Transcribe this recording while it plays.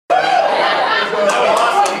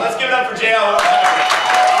jail.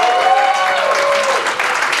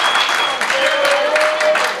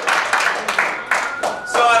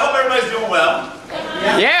 So I hope everybody's doing well.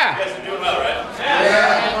 Yeah. You guys are doing well, right?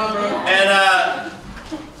 Yeah. And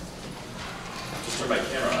just turn my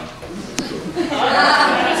camera on.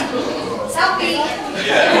 Selfie.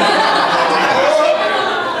 Yeah.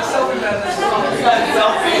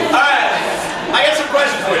 Alright, I got some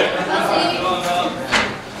questions for you.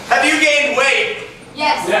 Have you gained weight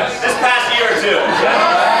Yes. this past year or two?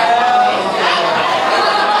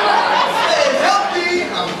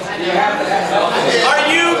 Are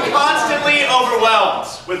you constantly overwhelmed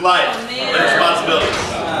with life and responsibilities?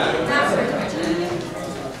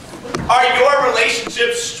 Are your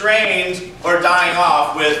relationships strained or dying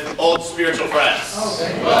off with old spiritual friends?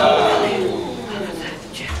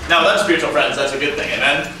 Now, with unspiritual friends, that's a good thing,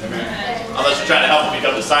 amen? Unless you're trying to help them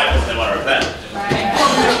become disciples and they want to repent.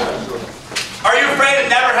 Are you afraid of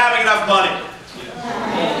never having enough money?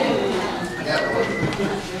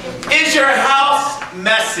 Is your house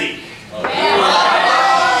messy?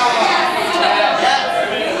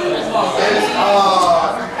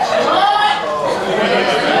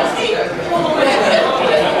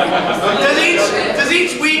 Does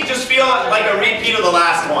each week just feel like a repeat of the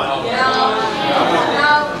last one?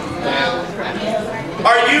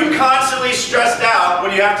 Are you constantly stressed out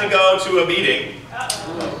when you have to go to a meeting?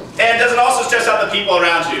 And does it also stress out the people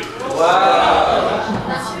around you?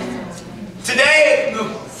 Today,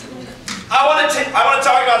 I want to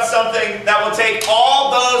talk about something that will take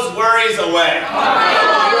all those worries away.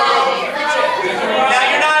 Now,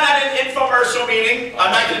 you're not at an infomercial meeting.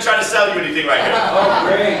 I'm not going to try to sell you anything right here. Oh,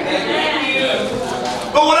 great. Thank you.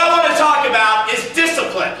 But what I want to talk about is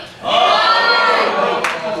discipline.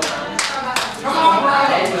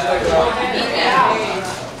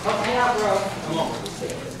 Come on, bro.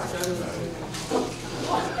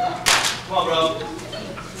 Come on,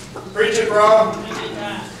 bro. Preach it, bro.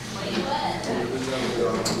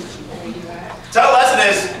 Title lesson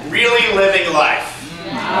is really living life.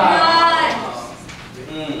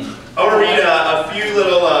 I want to read a few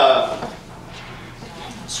little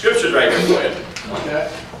scriptures right here for you.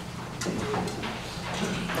 Okay.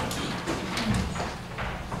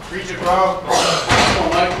 Preach it, bro. Come on,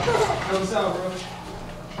 Mike. Help us out, bro.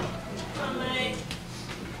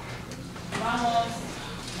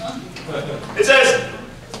 It says,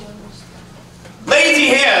 lazy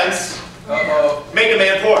hands make a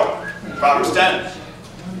man poor. Proverbs 10.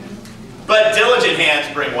 But diligent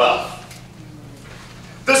hands bring wealth.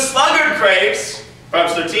 The sluggard craves,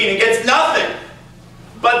 Proverbs 13, and gets nothing.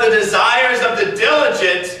 But the desires of the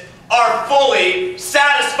diligent are fully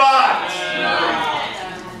satisfied.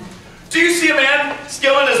 Do you see a man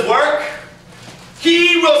skilled in his work?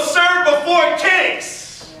 He will serve before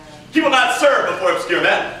kings. He will not serve before obscure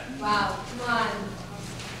men. Wow, come on.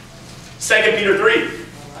 2 Peter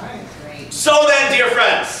 3. So then, dear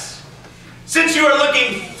friends, since you are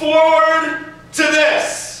looking forward to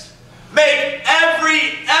this, make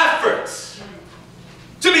every effort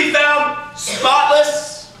to be found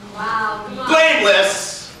spotless, Wow, come on.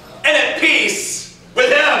 blameless, and at peace with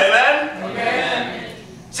Him. Amen? Amen.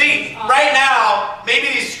 See, right now, maybe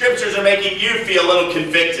these scriptures are making you feel a little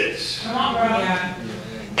convicted. Come on, bro.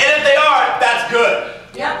 And if they are, that's good.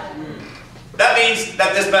 Yep. That means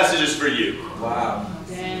that this message is for you. Wow.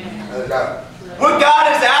 What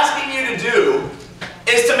God is asking you to do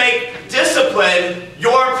is to make discipline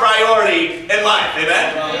your priority in life.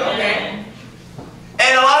 Amen? Okay.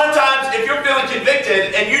 And a lot of times, if you're feeling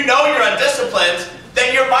convicted and you know you're undisciplined,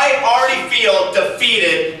 then you might already feel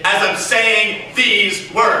defeated as I'm saying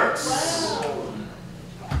these words.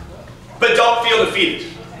 But don't feel defeated.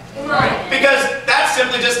 Because that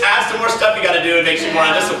simply just adds to more stuff you got to do and makes you more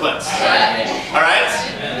undisciplined. Alright?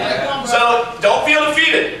 So, don't feel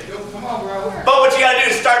defeated. But what you got to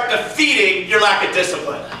do is start defeating your lack of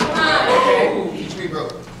discipline.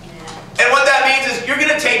 And what that means is you're going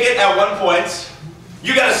to take it at one point.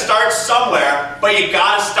 You got to start somewhere, but you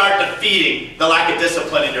got to start defeating the lack of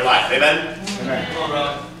discipline in your life. Amen?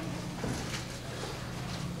 Amen.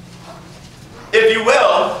 If you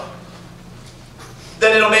will,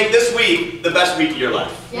 then it'll make this week the best week of your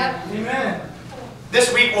life. Yep. Amen.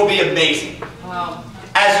 This week will be amazing. Wow.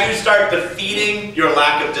 As you start defeating your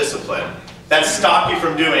lack of discipline that stopped you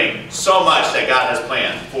from doing so much that God has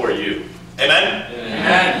planned for you. Amen?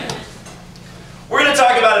 Amen. We're going to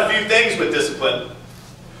talk about a few things with discipline.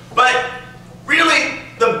 But really,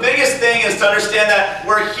 the biggest thing is to understand that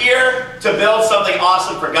we're here to build something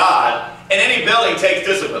awesome for God. And any building takes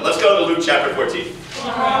discipline. Let's go to Luke chapter 14.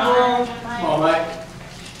 Come on, Mike.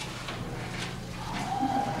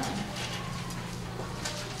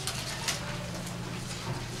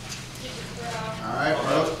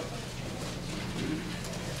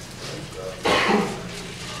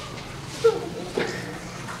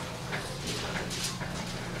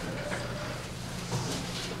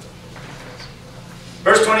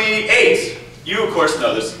 Verse 28, you of course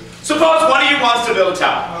know this. Suppose one of you wants to build a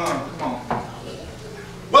tower. Come on.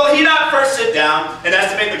 Will he not first sit down and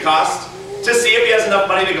estimate the cost to see if he has enough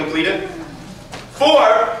money to complete it?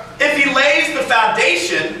 For if he lays the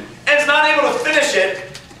foundation and is not able to finish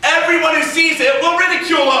it, everyone who sees it will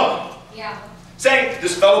ridicule him, Yeah. saying,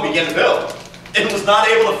 this fellow began to build and was not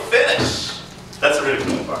able to finish. That's the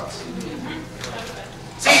ridiculing part.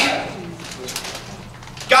 See,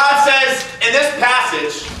 God says in this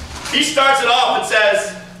passage, he starts it off and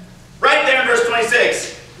says, right there in verse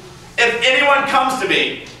 26, if anyone comes to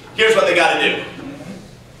me, here's what they got to do.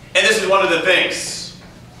 And this is one of the things.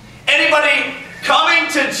 Anybody coming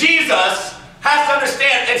to Jesus has to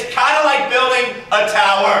understand it's kind of like building a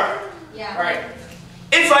tower. Yeah. All right.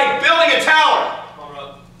 It's like building a tower.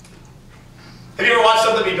 Have you ever watched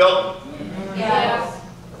something be built? Yeah.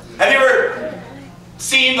 Have you ever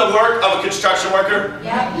seen the work of a construction worker?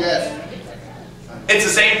 Yeah. Yes. It's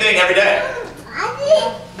the same thing every day.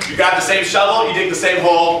 You grab the same shovel, you dig the same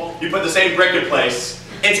hole, you put the same brick in place.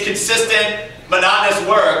 It's consistent, monotonous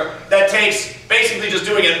work that takes basically just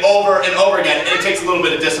doing it over and over again, and it takes a little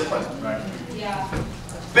bit of discipline. Right. Yeah.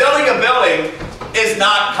 Building a building is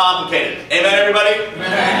not complicated. Amen, everybody?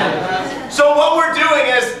 Amen. So what we're doing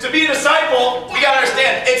is, to be a disciple, we got to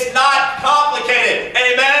understand, it's not complicated.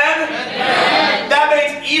 Amen? Amen. That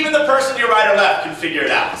means even the person to your right or left can figure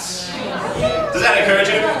it out. Does that encourage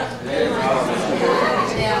you?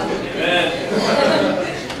 Yeah.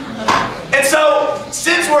 And so,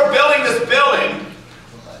 since we're building this building,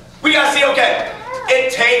 we got to see, okay,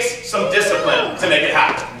 it takes some discipline to make it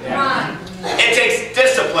happen. Come on. It takes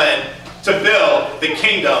discipline to build the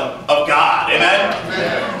kingdom of God. Amen?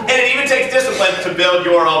 And it even takes discipline to build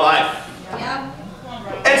your own life. Yeah.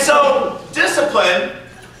 And so, discipline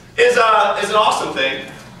is an awesome thing.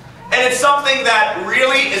 And it's something that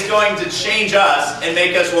really is going to change us and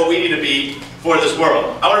make us what we need to be for this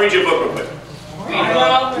world. I want to read you a book real quick. We're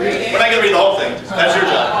not going to read the whole thing. That's your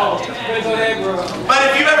job. But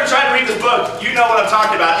if you've ever tried to read this book, you know what I'm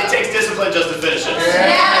talking about. It takes discipline just to finish it.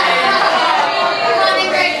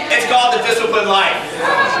 It's called The Disciplined Life.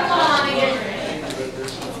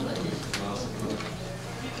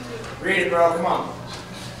 Read it, bro. Come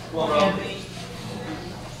on.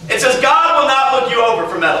 It says, God will not look you over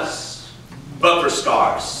for medals, but for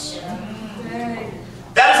scars.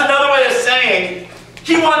 That is another way of saying,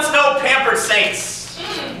 he wants no pampered saints.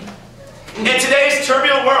 In today's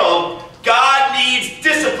turbulent world, God needs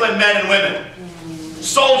disciplined men and women.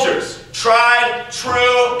 Soldiers, tried,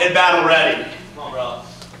 true, and battle ready.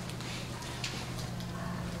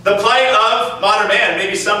 The plight of modern man may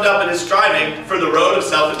be summed up in his striving for the road of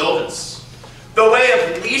self-indulgence. The way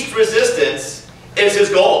of least resistance is his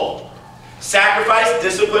goal. Sacrifice,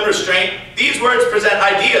 discipline, restraint, these words present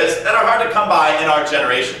ideas that are hard to come by in our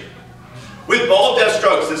generation. With bold, deft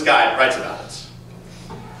strokes, this guy writes about it.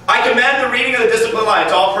 I commend the reading of the Disciplined Life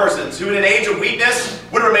to all persons who in an age of weakness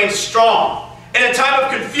would remain strong, in a time of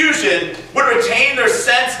confusion would retain their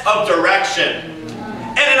sense of direction,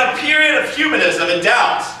 and in a period of humanism and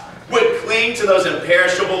doubt would cling to those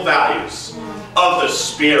imperishable values of the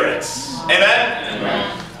Spirit. Amen?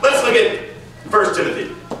 Amen. Let's look at 1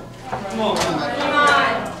 Timothy. Come on.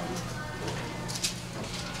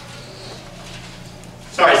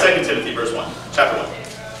 Sorry, 2 Timothy, verse 1, chapter 1.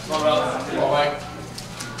 Come on, brother. Come on, Mike.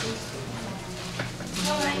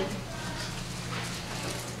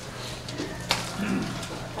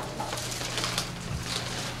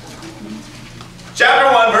 Chapter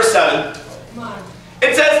 1, verse 7. Come on.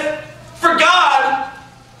 It says, for God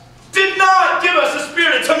did not give us a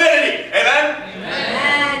spirit of timidity. Amen?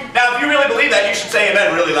 Amen. Now, if you really believe that, you should say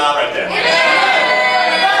amen really loud right there. Don't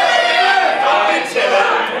be timid.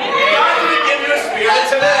 God didn't give you a spirit of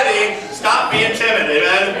timidity. Stop being timid.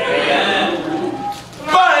 Amen?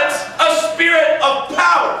 But a spirit of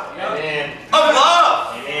power, of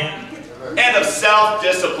love, and of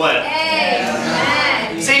self-discipline.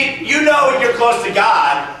 Amen. See, you know when you're close to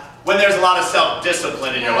God when there's a lot of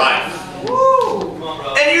self-discipline in your life.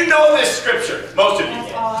 And you know this scripture, most of you.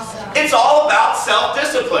 That's awesome. It's all about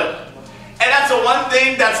self-discipline. And that's the one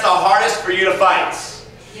thing that's the hardest for you to fight.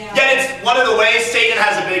 Yeah. Yet it's one of the ways Satan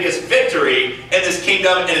has the biggest victory in this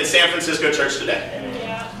kingdom and in San Francisco church today.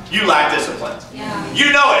 You lack discipline. Yeah.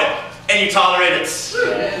 You know it, and you tolerate it.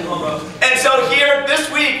 And so here, this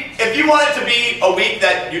week, if you want it to be a week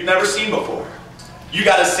that you've never seen before, you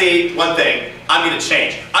got to see one thing. I'm going to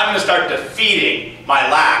change. I'm going to start defeating my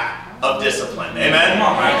lack of discipline. Amen?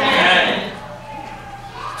 Amen.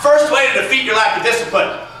 First way to defeat your lack of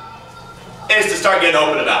discipline is to start getting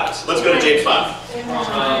open about it. Let's go to James 5.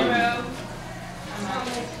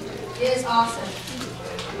 It is awesome.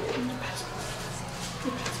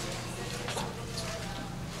 Come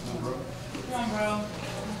on, bro.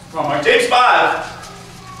 Come on, Mike. James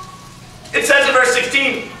 5, it says in verse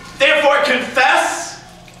 16, therefore confess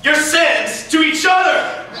your sins to each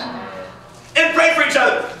other and pray for each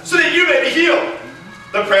other so that you may be healed.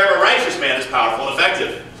 The prayer of a righteous man is powerful and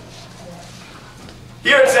effective.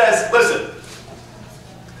 Here it says, listen,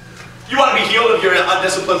 you want to be healed of your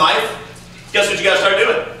undisciplined life? Guess what you got to start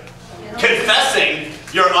doing? Confessing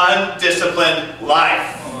your undisciplined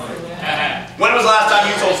life. When was the last time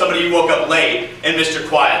you told somebody you woke up late and missed your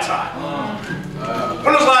quiet time?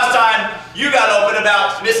 When was the last time you got open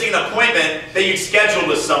about missing an appointment that you scheduled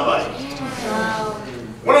with somebody?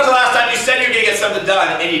 When was the last time you said you were going to get something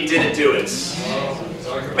done and you didn't do it?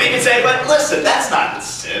 But you can say, but listen, that's not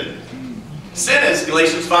sin. Sin is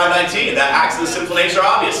Galatians 5:19. That acts of the sinful nature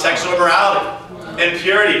are obvious. Sexual immorality,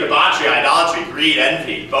 impurity, debauchery, idolatry, greed,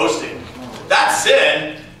 envy, boasting. That's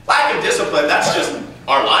sin. Lack of discipline, that's just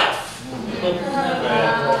our life.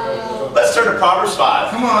 Let's turn to Proverbs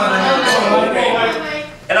 5. Come on.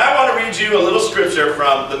 And I want to read you a little scripture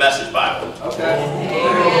from the Message Bible. Okay.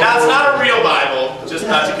 Now, it's not a real Bible, just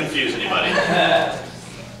not to confuse anybody.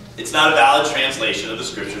 It's not a valid translation of the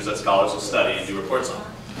scriptures that scholars will study and do reports on.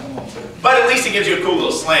 But at least it gives you a cool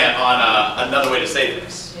little slant on another way to say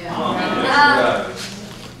things.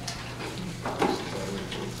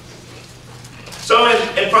 So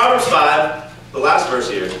in Proverbs 5, the last verse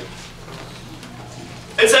here,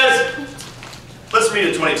 it says, let's read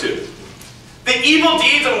it 22. The evil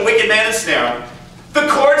deeds of a wicked man ensnare him. The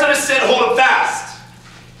cords of his sin hold him fast.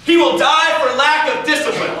 He will die for lack of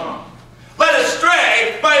discipline, led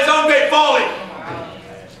astray by his own great folly.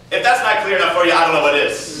 If that's not clear enough for you, I don't know what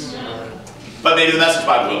is. But maybe the Message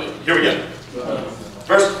Bible will be. Here we go.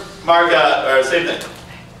 First, or same thing.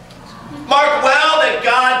 Mark well that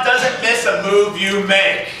God doesn't miss a move you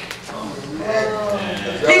make.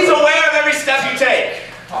 He's aware of every step you take.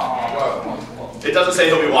 It doesn't say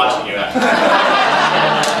he'll be watching you.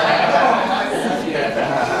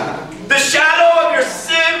 The shadow of your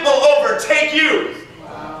sin will overtake you.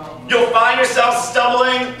 You'll find yourself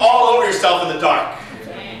stumbling all over yourself in the dark.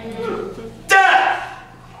 Death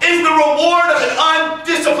is the reward of an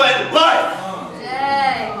undisciplined life.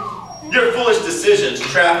 Your foolish decisions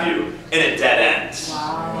trap you in a dead end.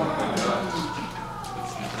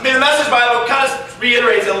 I mean, the Message Bible kind of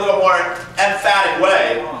reiterates in a little more emphatic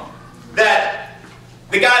way that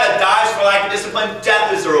the guy that dies for lack of discipline,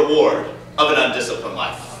 death is the reward of an undisciplined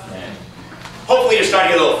life. Hopefully you're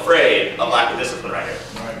starting to get a little afraid of lack of discipline right here.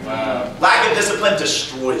 Lack of discipline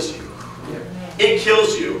destroys you. It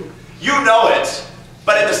kills you. You know it,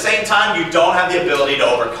 but at the same time you don't have the ability to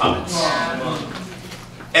overcome it.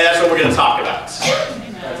 And that's what we're going to talk about.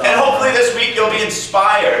 And hopefully this week you'll be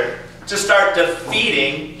inspired to start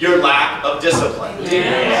defeating your lack of discipline.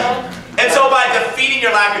 And so by defeating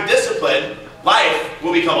your lack of discipline, life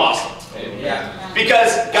will become awesome.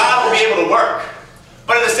 Because God will be able to work.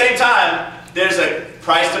 But at the same time, there's a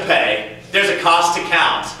price to pay. There's a cost to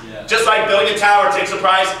count. Just like building a tower takes a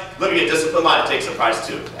price, living a disciplined life takes a price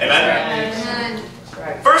too. Amen?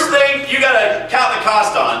 First thing you got to count the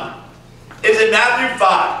cost on is in Matthew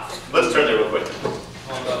 5. Let's turn there real quick.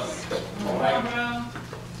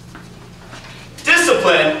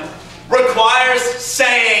 Discipline requires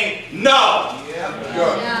saying no.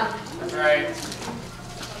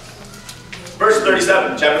 Verse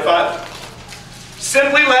 37, chapter 5.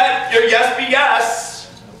 Simply let your yes be yes,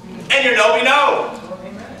 and your no be no.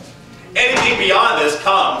 Anything beyond this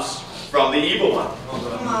comes from the evil one.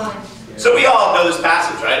 So we all know this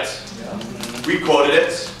passage, right? We quoted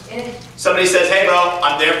it. Somebody says, hey bro,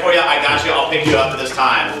 I'm there for you, I got you, I'll pick you up at this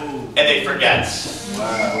time. And they forget.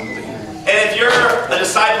 And if you're a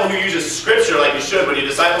disciple who uses scripture like you should when you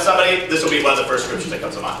disciple somebody, this will be one of the first scriptures that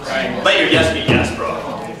comes to mind. Let your yes be yes, bro.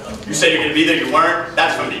 You said you're going to be there, you weren't.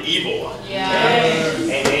 That's from the evil one.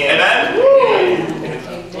 Amen?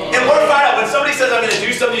 And we're fine out. When somebody says, I'm going to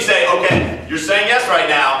do something, you say, okay, you're saying yes right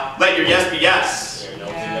now. Let your yes be yes.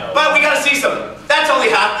 But we got to see something. That's only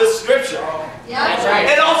half the scripture.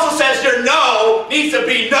 It also says your no needs to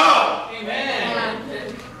be no.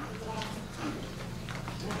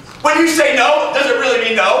 When you say no, does it really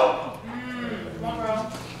mean no?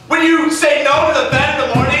 When you say no to the bed in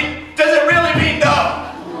the morning, does it really mean no?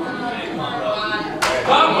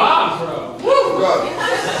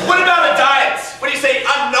 What about a diet? When you say,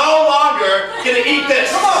 I'm no longer going to eat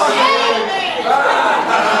this.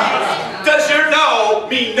 Does your no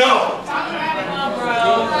mean no?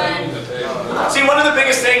 See, one of the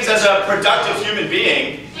biggest things as a productive human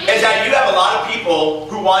being is that you have a lot of people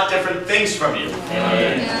who want different things from you.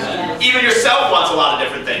 Even yourself wants a lot of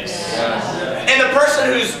different things. And the person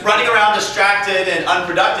who's running around distracted and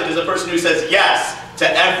unproductive is a person who says yes to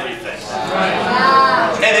everything.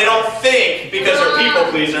 And they don't think because they're people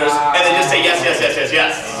pleasers, and they just say yes, yes, yes, yes,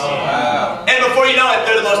 yes. And before you know it,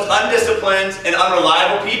 they're the most undisciplined and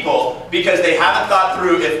unreliable people because they haven't thought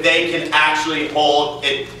through if they can actually hold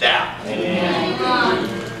it down.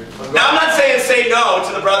 Now, I'm not saying say no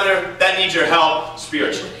to the brother that needs your help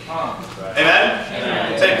spiritually. Amen?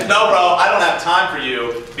 Say, no, bro, I don't have time for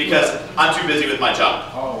you because I'm too busy with my job.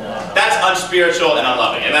 That's unspiritual and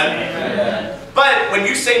unloving. Amen? But when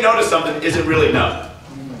you say no to something, is it really no?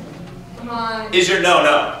 Come on. Is your no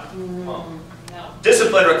no?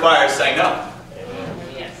 Discipline requires saying no.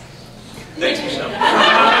 Thanks, Michelle.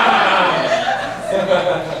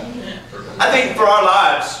 I think for our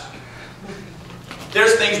lives,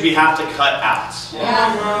 there's things we have to cut out.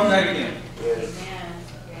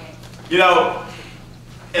 You know,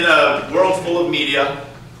 in a world full of media,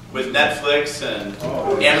 with Netflix and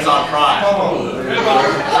Amazon Prime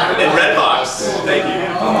and Redbox, thank you.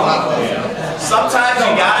 Sometimes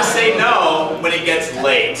you gotta say no when it gets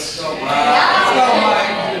late.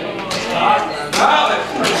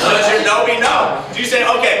 Does your no be no? Do you say,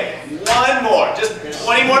 okay, one more, just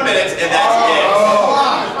 20 more minutes, and that's it?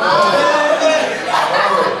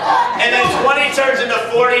 And then 20 turns into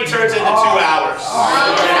 40, turns into 2 hours.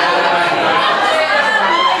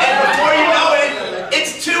 And before you know it,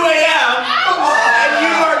 it's 2 a.m. and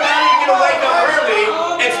you are not even going to wake up early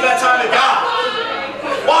and spend time with God.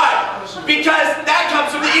 Why? Because that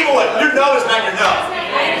comes from the evil one. Your no is not your no.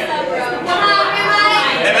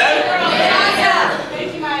 Amen?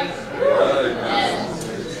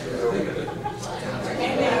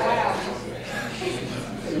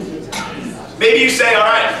 Maybe you say, all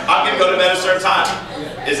right, I'm going to go to bed at a certain time.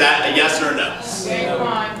 Is that a yes or a no?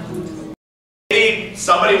 Maybe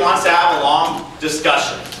somebody wants to have a long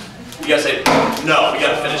discussion. You got to say, no, we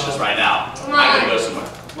got to finish this right now. I got to go somewhere.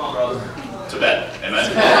 To bed. Amen?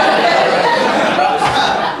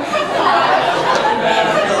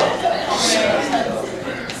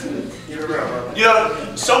 You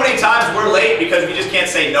know, so many times we're late because we just can't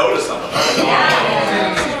say no to someone.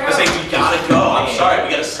 I say, we got to go. I'm sorry, we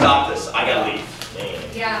got to stop this. I got to leave.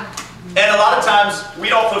 Yeah. And a lot of times we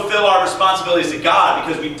don't fulfill our responsibilities to God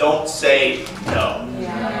because we don't say no.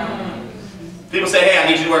 People say, hey, I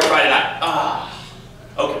need you to work Friday night.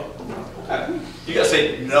 Okay. You got to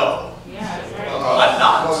say no. I'm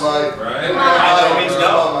not. I know means no.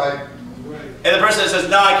 And the person that says,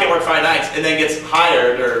 no, I can't work Friday nights, and then gets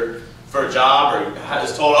hired or for a job or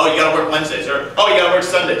is told, oh, you got to work Wednesdays, or oh, you got to work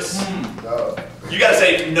Sundays. You got to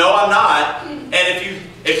say, no, I'm not. And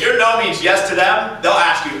if your no means yes to them, they'll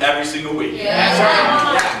ask you every single week.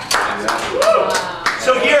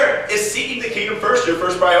 So here is seeking the kingdom first, your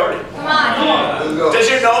first priority. Come on. Does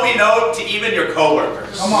your no mean no to even your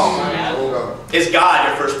coworkers? Come on. Is God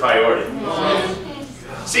your first priority?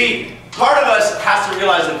 See, part of us has to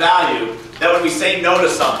realize the value that when we say no to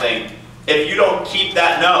something, if you don't keep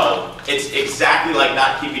that no, it's exactly like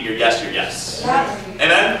not keeping your yes, your yes.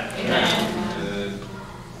 Amen?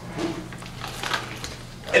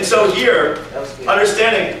 And so here,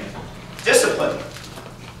 understanding discipline,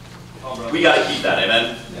 we got to keep that.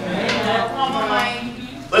 Amen?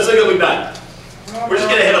 Let's look at Luke 9. We're just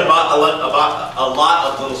going to hit a lot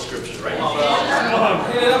of little scriptures right now.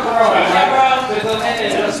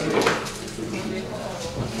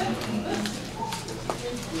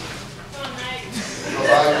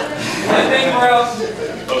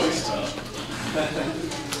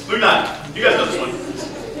 Luke 9. You guys know this one.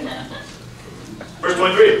 Verse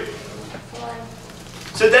 23.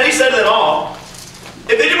 So then he said to them all,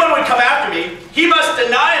 if anyone would come after me, he must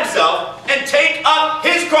deny himself and take up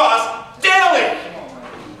his cross daily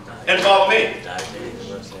and follow me.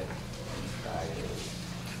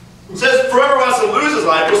 It says, for whoever wants to lose his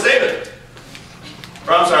life will save it.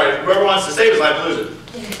 Or I'm sorry, whoever wants to save his life will lose it.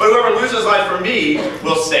 But whoever loses his life for me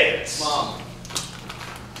will save it.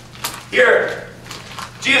 Here,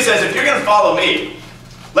 Jesus says, if you're going to follow me,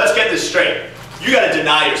 let's get this straight. You got to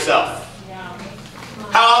deny yourself.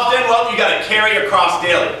 How often? Well, you got to carry your cross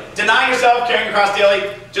daily. Denying yourself, carrying your cross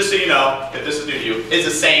daily, just so you know, if this is new to you, is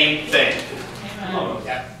the same thing.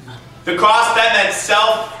 The cross, that meant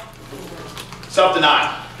self-denial.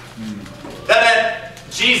 That meant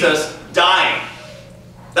Jesus dying.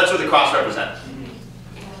 That's what the cross represents.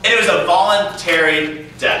 And it was a voluntary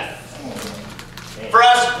death. For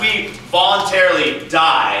us, we voluntarily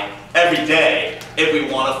die every day if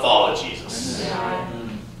we want to follow Jesus.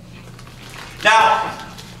 Now,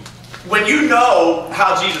 when you know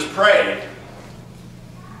how Jesus prayed,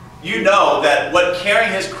 you know that what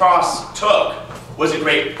carrying his cross took was a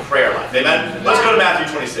great prayer life. Amen? Let's go to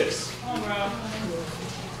Matthew 26.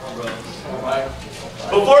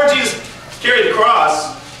 Before Jesus carried the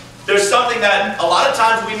cross, there's something that a lot of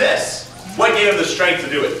times we miss. What gave him the strength to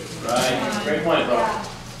do it? Right. Great point, bro.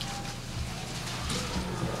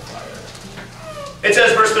 It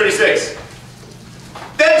says, verse 36.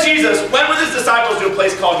 Then Jesus went with his disciples to a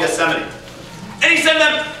place called Gethsemane. And he said to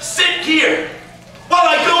them, sit here while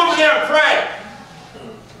I go over there and pray.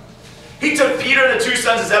 He took Peter and the two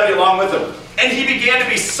sons of Zebedee along with him. And he began to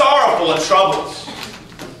be sorrowful and troubled.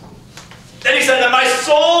 Then he said that my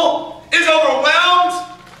soul is overwhelmed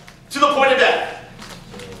to the point of death.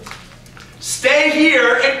 Stay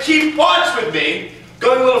here and keep watch with me.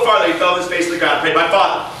 Going a little farther, he fell on his face to the ground and prayed, my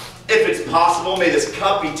Father, if it's possible, may this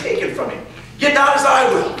cup be taken from me. Yet not as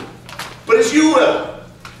I will, but as you will.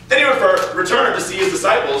 Then he returned to see his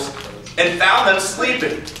disciples and found them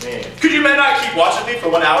sleeping. Could you men not keep watch with me for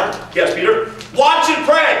 1 hour? Yes, Peter. Watch and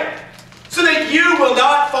pray, so that you will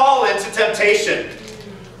not fall into temptation.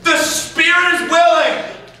 The spirit is willing,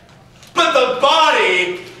 but the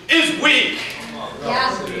body is weak.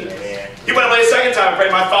 Yeah. He went away a second time and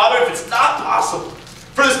prayed, my Father, if it's not possible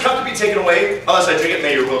for this cup to be taken away, unless I drink it,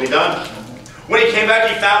 may your will be done. When he came back,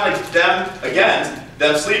 he found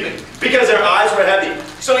them sleeping, because their eyes were heavy.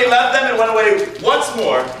 So he left them and went away once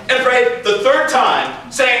more and prayed the third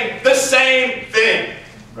time, saying the same thing.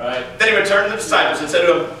 Right. Then he returned to the disciples and said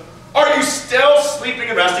to them, are you still sleeping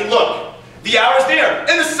and resting? Look, the hour is near,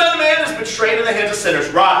 and the Son of Man is betrayed in the hands of sinners.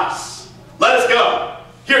 Rise, let us go.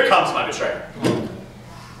 Here comes my betrayer.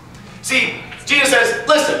 See, Jesus says,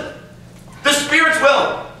 listen, the spirit's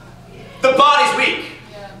willing, the body's weak.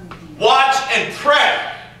 Watch and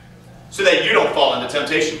pray so that you don't fall into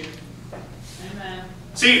temptation. Amen.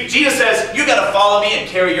 See, Jesus says, you got to follow me and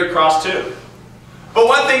carry your cross too. But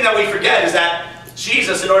one thing that we forget is that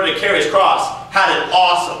Jesus, in order to carry his cross, had an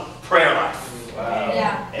awesome prayer life. Wow.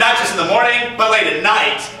 Yeah. Not just in the morning, but late at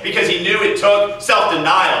night, because he knew it took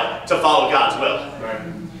self-denial to follow God's will. Right.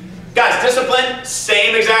 Guys, discipline,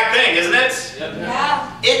 same exact thing, isn't it? Yep.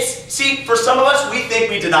 Yeah. See, for some of us, we think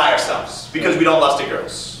we deny ourselves because we don't lust at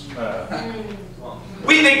girls.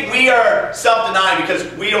 We think we are self-denying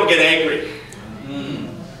because we don't get angry.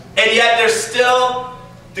 And yet there's still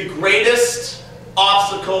the greatest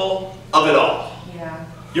obstacle of it all. Yeah.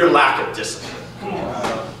 Your lack of discipline.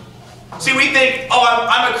 See, we think, oh,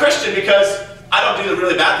 I'm a Christian because I don't do the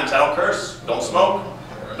really bad things. I don't curse, don't smoke,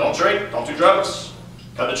 don't drink, don't do drugs,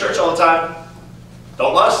 come to church all the time,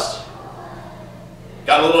 don't lust.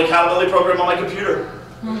 Got a little accountability program on my computer.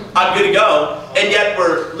 I'm good to go. And yet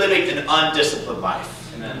we're living an undisciplined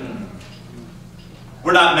life. Amen.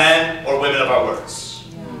 We're not men or women of our words.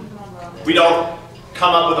 We don't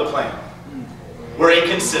come up with a plan. We're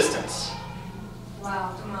inconsistent.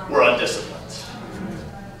 Wow, come on. We're undisciplined.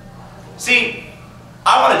 See,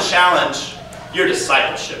 I want to challenge your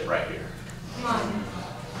discipleship right here. Come on.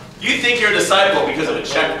 You think you're a disciple because of a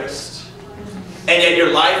checklist, and yet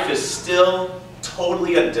your life is still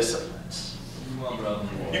totally undisciplined.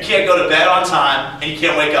 You can't go to bed on time, and you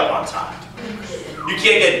can't wake up on time. You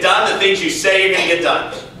can't get done the things you say you're going to get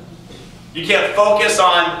done. You can't focus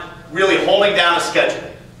on really holding down a schedule.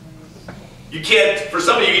 You can't, for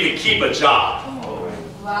some of you, even keep a job.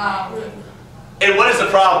 Wow. And what is the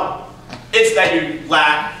problem? It's that you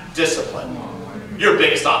lack discipline. Your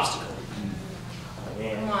biggest obstacle.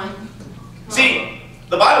 Come on. See,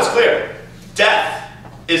 the Bible's clear. Death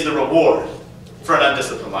is the reward for an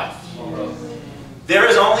undisciplined life. There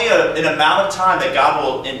is only an amount of time that God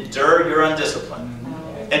will endure your undiscipline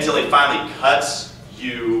until he finally cuts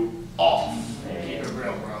you off.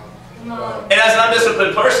 Come on. And as an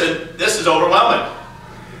undisciplined person, this is overwhelming.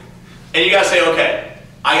 And you got to say, okay,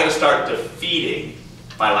 I got to start defeating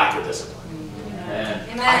my lack of discipline. Amen.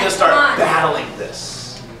 Amen. I got to Come start on. battling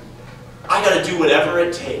this. I got to do whatever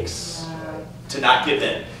it takes to not give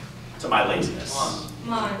in to my laziness,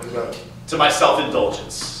 Come on. to my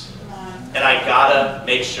self-indulgence. And I got to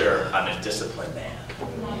make sure I'm a disciplined man.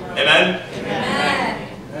 Amen? Amen.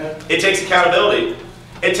 It takes accountability.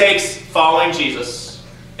 It takes following Jesus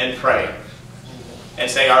and praying and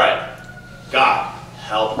saying, all right, God,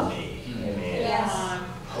 help me. Yes.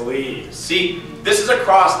 Please. See, this is a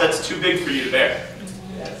cross that's too big for you to bear.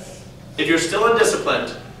 If you're still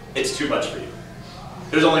undisciplined, it's too much for you.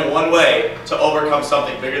 There's only one way to overcome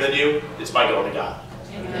something bigger than you. It's by going to God.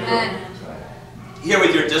 Amen. Here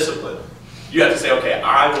with your discipline, you have to say, okay,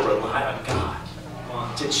 I will rely on God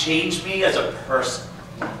to change me as a person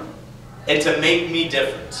and to make me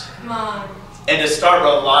different. Come on. and to start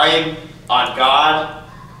relying on God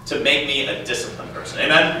to make me a disciplined person.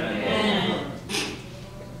 Amen? Amen.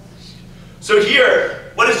 So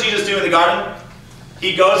here, what does Jesus do in the garden?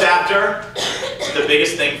 He goes after the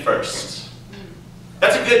biggest thing first.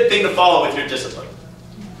 That's a good thing to follow with your discipline.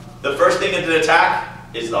 The first thing to attack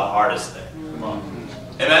is the hardest thing.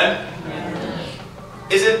 Amen?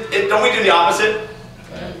 Don't we do the opposite?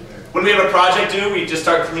 When we have a project due, we just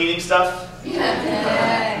start cleaning stuff.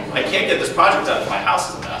 I can't get this project done if my house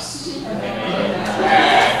is a mess.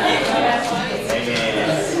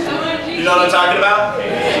 You know what I'm talking about?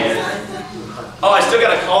 Oh, I still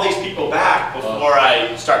got to call these people back before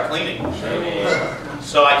I start cleaning.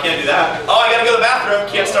 So I can't do that. Oh, I got to go to the bathroom.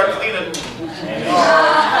 Can't start cleaning.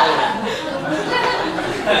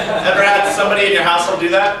 Ever had somebody in your household do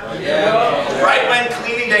that? Yeah. Right when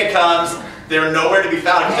cleaning day comes, they're nowhere to be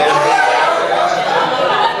found.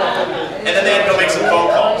 And then they had to go make some phone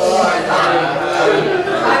calls.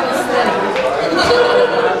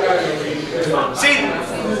 See,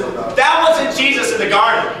 that wasn't Jesus in the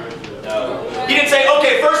garden. He didn't say,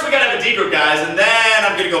 okay, first we got to have a D group, guys, and then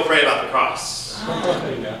I'm going to go pray about the cross.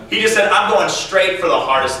 He just said, I'm going straight for the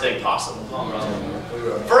hardest thing possible.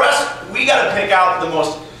 For us, we got to pick out the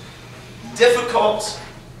most difficult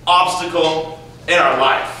obstacle in our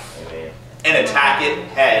life and attack it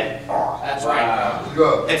head on. That's right.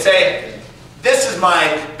 And say, this is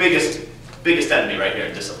my biggest enemy right here,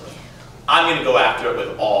 discipline. I'm going to go after it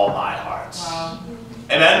with all my heart.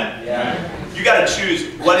 Amen? Yeah. You got to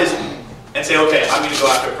choose what is it and say, okay, I'm going to go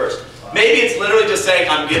after it first. Maybe it's literally just saying,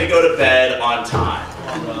 I'm going to go to bed on time.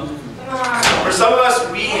 For some of us,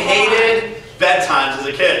 we hated bedtimes as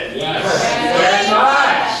a kid. Yes. Very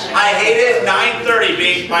much. I hated 9:30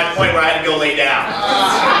 being my point where I had to go lay down.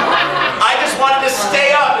 I just wanted to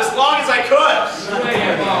stay up as long as I could.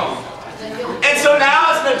 And so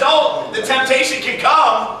now as an adult, the temptation can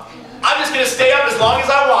come. I'm just going to stay up as long as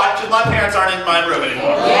I want because my parents aren't in my room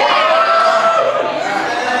anymore.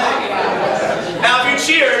 Now if you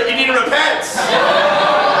cheered, you need to repent.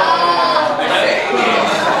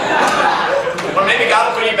 Or maybe God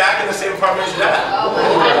will put you back in the same apartment as your dad.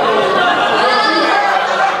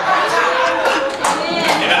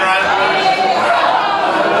 Amen, Ryan?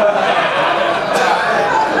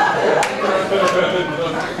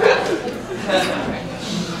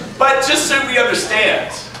 But just so we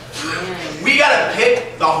understand, we gotta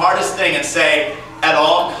pick the hardest thing and say, at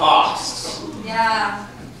all costs,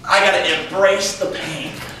 I gotta embrace the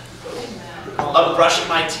pain of brushing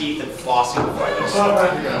my teeth and flossing before I go to sleep.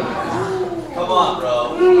 Come on,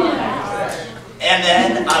 bro. And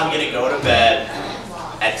then I'm gonna go to bed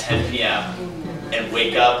at 10 p.m. and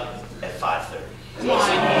wake up at 5:30.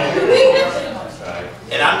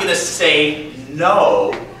 And I'm gonna say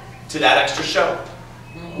no to that extra show.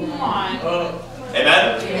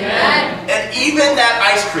 Amen? And even that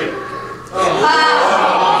ice cream.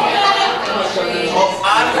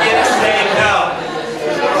 I'm gonna say no.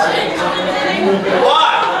 Why?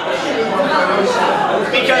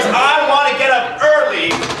 Because I want to get up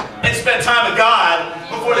early and spend time with God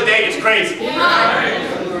before the day gets crazy.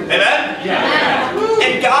 Amen?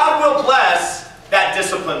 And God will bless that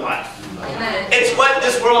disciplined life. It's what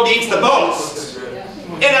this world needs the most.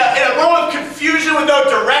 In a world of confusion with no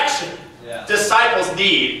direction, disciples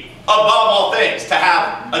need, above all things, to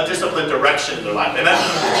have a disciplined direction in their life. Amen?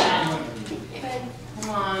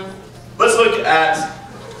 Let's look at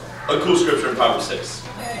a cool scripture in Proverbs 6.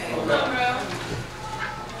 Come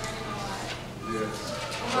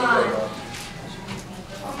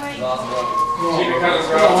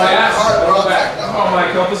on,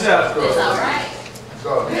 Mike, help us out. It's all right.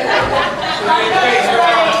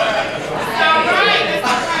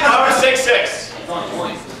 Proverbs 6:6.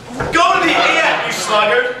 Go to the ant, you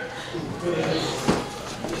sluggard.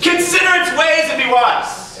 Consider its ways and be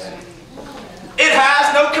wise. It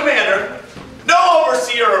has no commander, no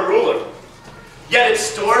overseer or ruler. Yet it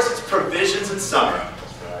stores its provisions in summer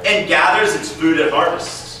and gathers its food at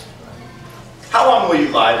harvest. How long will you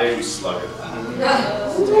lie there, you sluggard?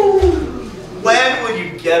 When will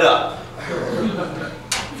you get up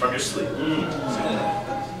from your sleep?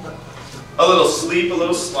 A little sleep, a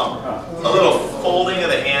little slumber, a little folding of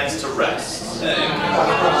the hands to rest.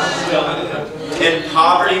 And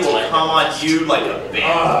poverty will come on you like a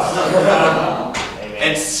bandit,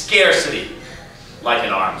 and scarcity like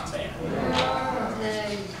an armed man.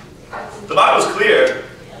 The Bible's clear.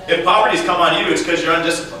 If poverty's come on you, it's because you're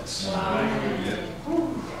undisciplined.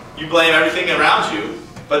 You blame everything around you,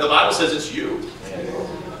 but the Bible says it's you.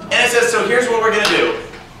 And it says, so here's what we're going to do.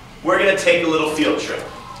 We're going to take a little field trip.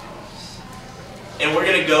 And we're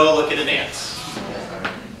going to go look at an ant.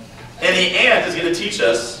 And And the ant is going to teach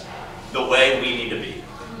us the way we need to be.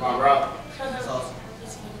 Come on, bro.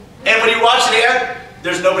 And when you watch an ant,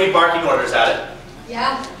 there's nobody barking orders at it.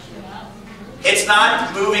 Yeah. It's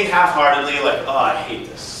not moving half-heartedly like, oh, I hate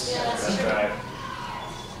this. Yes. Right.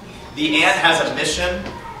 The ant has a mission,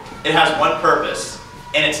 it has one purpose,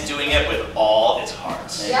 and it's doing it with all its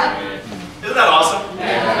heart. Yeah. Isn't that awesome?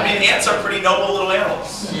 I mean, ants are pretty noble little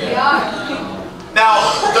animals. They are.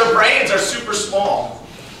 Now, their brains are super small,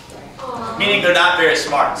 meaning they're not very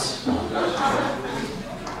smart.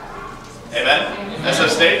 Amen? SF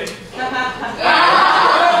State?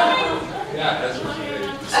 Yeah, that's what you do. You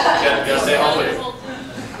gotta stay home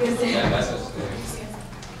with you. Yeah, that's what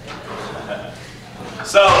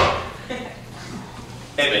So,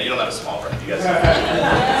 hey man, you don't have a small brain, you guys.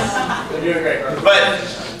 You're doing great, bro. But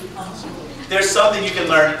there's something you can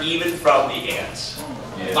learn even from the ants.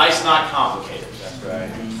 Yeah. Life's not complicated. That's right.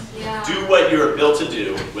 Yeah. Do what you were built to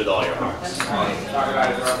do with all your heart. Talk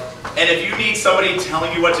about it, bro. And if you need somebody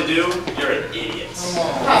telling you what to do, you're an idiot.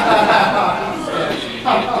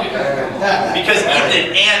 Because even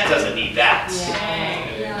an ant doesn't need that.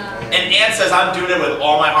 Yeah. An ant says, I'm doing it with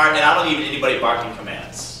all my heart, and I don't need anybody barking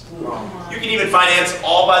commands. You can even find ants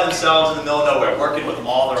all by themselves in the middle of nowhere, working with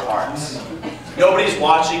all their hearts. Nobody's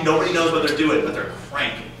watching, nobody knows what they're doing, but they're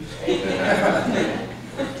cranking.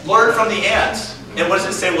 Learn from the ants. And what does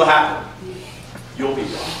it say will happen? You'll be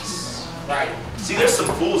wise. Right. See, there's some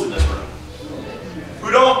fools in this room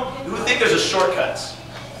who think there's a shortcut,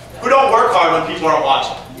 who don't work hard when people aren't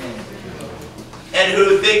watching, and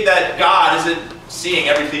who think that God isn't seeing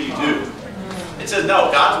everything you do. It says,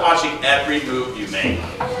 no, God's watching every move you make.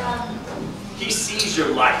 He sees your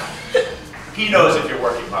life. He knows if you're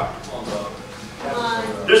working hard.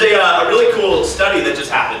 There's a really cool study that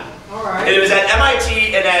just happened. All right. And it was at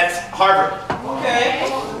MIT and at Harvard. Okay.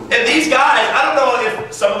 And these guys, I don't know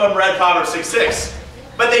if some of them read Proverbs 6:6,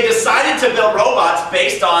 but they decided to build robots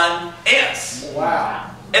based on ants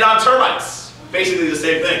Wow. and on termites. Basically the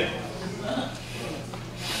same thing.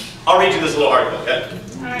 I'll read you this little article, okay?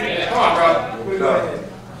 Come on, bro. Go ahead.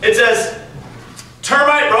 It says,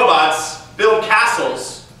 termite robots build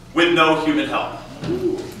castles with no human help.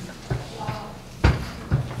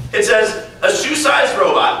 It says, a shoe-sized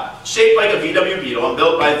robot shaped like a VW Beetle and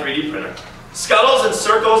built by a 3D printer scuttles and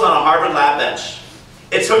circles on a Harvard lab bench.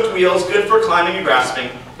 Its hooked wheels, good for climbing and grasping,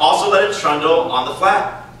 also let it trundle on the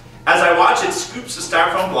flat. As I watch, it scoops a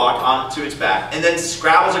styrofoam block onto its back and then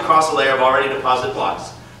scrabbles across a layer of already deposited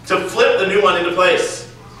blocks to flip the new one into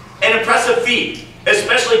place. An impressive feat,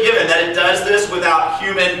 especially given that it does this without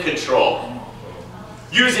human control,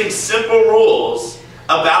 using simple rules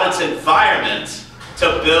about its environment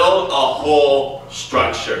to build a whole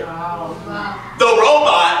structure. Wow. The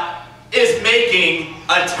robot is making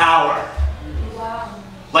a tower Wow.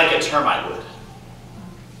 like a termite would.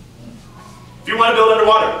 If you want to build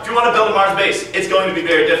underwater, if you want to build a Mars base, it's going to be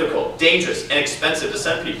very difficult, dangerous, and expensive to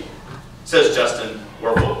send people, says Justin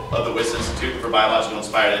Werfel of the Wyss Institute for Biological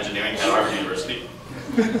Inspired Engineering at Harvard University.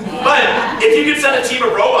 But if you could send a team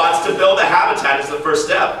of robots to build a habitat as the first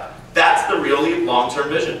step, that's the really long-term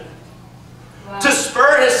vision. Wow. To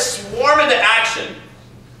spur his swarm into action,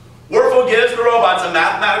 Werfel gives the robots a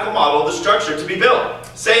mathematical model of the structure to be built,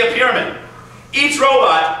 say a pyramid. Each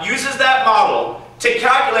robot uses that model to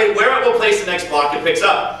calculate where it will place the next block it picks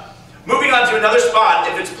up, moving on to another spot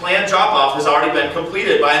if its planned drop-off has already been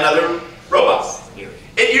completed by another robot.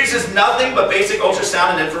 It uses nothing but basic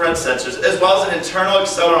ultrasound and infrared sensors, as well as an internal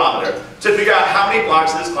accelerometer, to figure out how many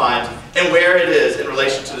blocks it has climbed and where it is in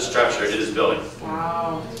relation to the structure it is building.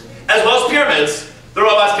 Wow. As well as pyramids, the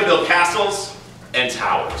robots can build castles and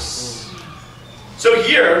towers. So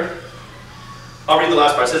here, I'll read the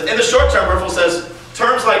last part. It says, in the short term, Werfel says,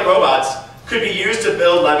 terms like robots could be used to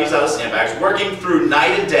build levees out of sandbags, working through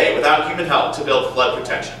night and day without human help to build flood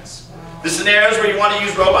protections. The scenarios where you want to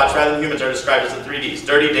use robots rather than humans are described as the 3Ds,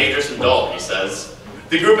 dirty, dangerous, and dull, he says.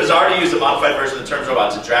 The group has already used a modified version of the term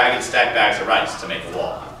robot to drag and stack bags of rice to make a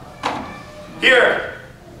wall. Here,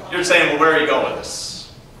 you're saying, well, where are you going with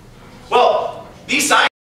this? Well, these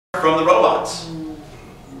scientists learn from the robots.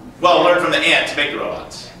 Well, learn from the ant to make the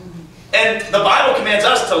robots. And the Bible commands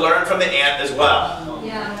us to learn from the ant as well.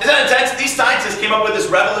 Yeah. Isn't that intense? These scientists came up with this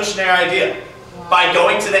revolutionary idea by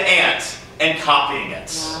going to the ant and copying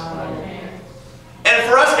it. And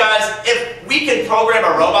for us guys, if we can program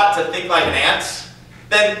a robot to think like an ant,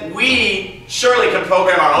 then we surely can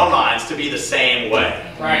program our own minds to be the same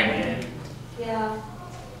way. Right. Yeah.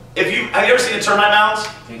 Have you ever seen a termite mound?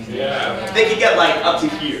 Yeah. They can get like up to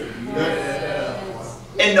here.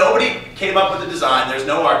 And nobody came up with the design. There's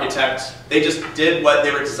no architect. They just did what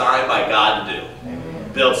they were designed by God to do.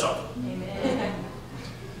 Build something.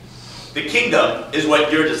 The kingdom is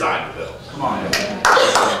what you're designed to build. Come on.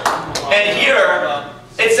 And here,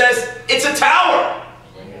 it says it's a tower.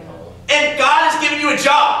 And God has given you a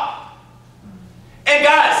job. And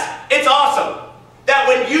guys, it's awesome that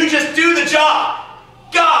when you just do the job,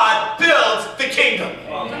 God builds the kingdom.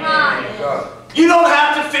 Come on. You don't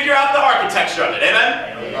have to figure out the architecture of it,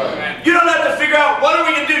 amen? You don't have to figure out what are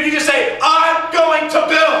we going to do. You just say, I'm going to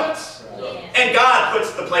build. And God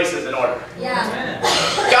puts the places in order. Yeah.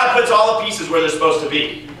 God puts all the pieces where they're supposed to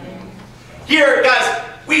be. Here, guys,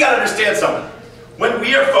 we got to understand something. When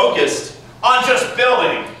we are focused on just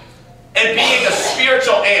building and being a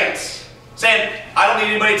spiritual ant, saying, I don't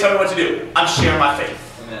need anybody to tell me what to do. I'm sharing my faith.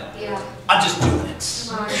 Yeah. I'm just doing it.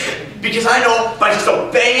 Come on. Because I know by just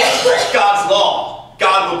obeying God's law,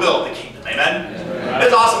 God will build the kingdom. Amen? It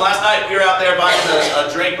was awesome. Last night we were out there buying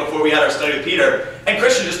a drink before we had our study with Peter, and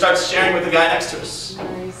Christian just starts sharing with the guy next to us.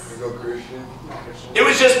 Nice. Go, Christian. It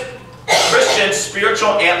was just Christian's spiritual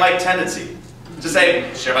ant-like tendency to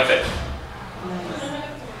say, share my faith.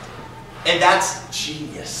 And that's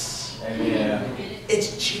genius. Yeah.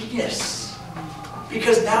 It's genius.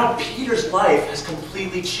 Because now Peter's life has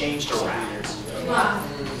completely changed around. Come on.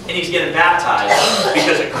 And he's getting baptized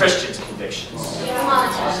because of Christian's convictions. Come on,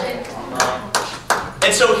 Justin.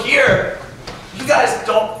 And so here, you guys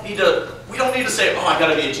we don't need to say, oh, I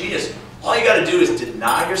gotta be a genius. All you gotta do is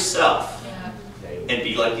deny yourself and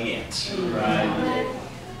be like the ant. Right.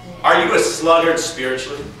 Are you a sluggard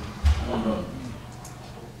spiritually?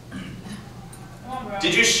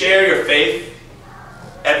 Did you share your faith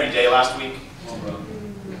every day last week?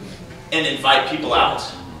 And invite people out?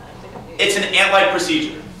 It's an ant-like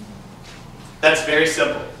procedure. That's very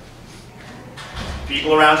simple.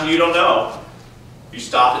 People around you don't know. You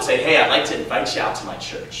stop and say, hey, I'd like to invite you out to my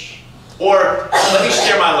church. Or, let me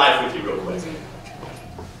share my life with you real quick.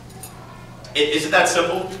 Isn't that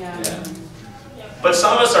simple? Yeah. But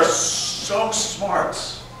some of us are so smart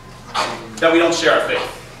that we don't share our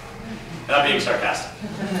faith. And I'm being sarcastic.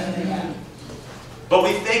 But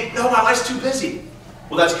we think, no, my life's too busy.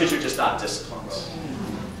 Well, that's because you're just not disciplined.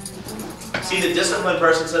 See, the disciplined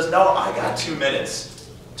person says, no, I got 2 minutes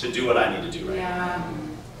to do what I need to do right now.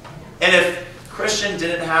 And if Christian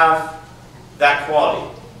didn't have that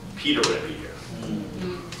quality, Peter wouldn't be here.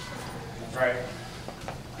 Right.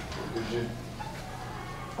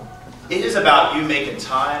 It is about you making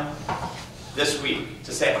time this week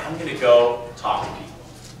to say, I'm going to go talk to people.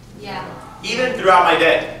 Yeah. Even throughout my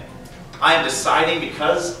day, I am deciding,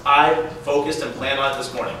 because I focused and planned on it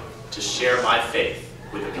this morning, to share my faith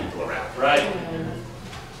with the people around. Right.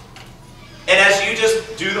 And as you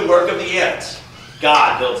just do the work of the ant,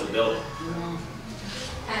 God builds the building.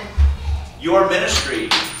 And Your ministry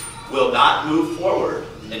will not move forward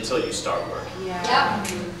until you start working. yep.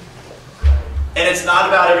 And it's not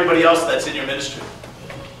about everybody else that's in your ministry.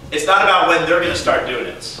 It's not about when they're going to start doing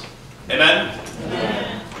it. Amen?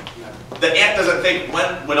 Amen. The ant doesn't think,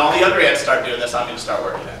 when all the other ants start doing this, I'm going to start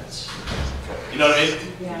working at it. You know what I mean?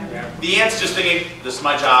 Yeah. The ant's just thinking, this is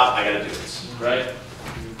my job, I got to do this. Right.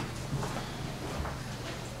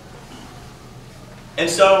 And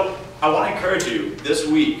so, I want to encourage you this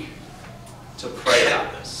week to pray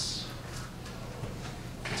about this.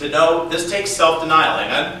 To know this takes self-denial,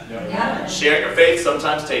 amen? Yeah. Sharing your faith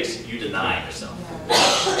sometimes takes you denying yourself.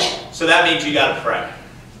 So that means you got to pray.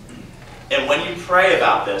 And when you pray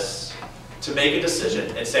about this, to make a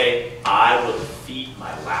decision and say, I will defeat my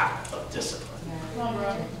lack of discipline.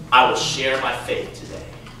 I will share my faith today.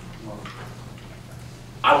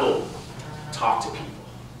 I will talk to people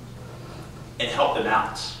and help them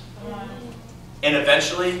out. And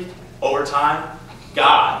eventually, over time,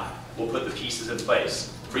 God will put the pieces in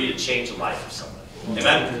place for you to change the life of somebody.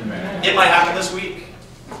 Amen? It might happen this week.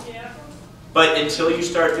 But until you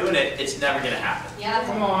start doing it, it's never going to happen. Yeah.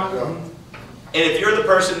 Come on. And if you're the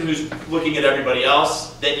person who's looking at everybody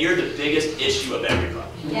else, then you're the biggest issue of everybody.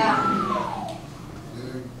 Yeah.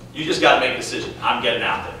 You just got to make a decision. I'm getting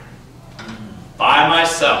out there by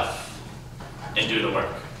myself and do the work.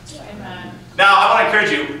 Amen. Now, I want to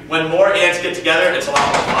encourage you, when more ants get together, it's a lot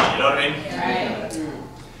more fun. You know what I mean?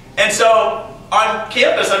 Right. And so, on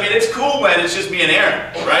campus, I mean, it's cool when it's just me and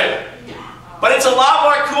Aaron, right? But it's a lot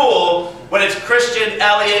more cool when it's Christian,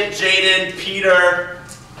 Elliot, Jaden, Peter.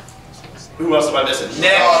 Who else am I missing?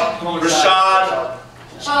 Nick, Rashad,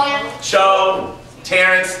 Cho,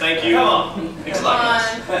 Terrence, thank you. Thanks a lot,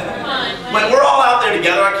 guys. When we're all out there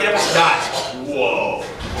together on campus, guys, whoa.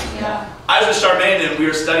 Yeah. I was with Charmaine and we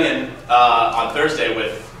were studying on Thursday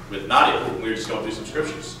with Nadia. We were just going through some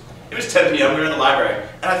scriptures. It was 10 p.m. We were in the library.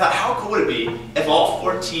 And I thought, how cool would it be if all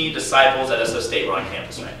 14 disciples at SS State were on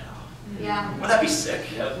campus right now? Yeah. Wouldn't that be sick?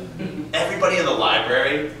 Yep. Everybody in the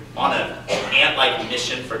library on an ant-like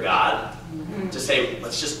mission for God to say,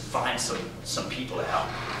 let's just find some people to help.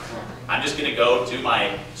 I'm just going to go do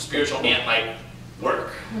my spiritual ant-like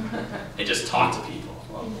work and just talk to people.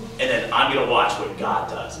 And then I'm going to watch what God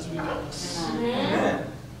does as we build this.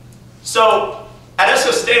 So, at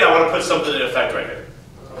SF State, I want to put something in effect right here.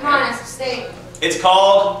 Come on, SF State. It's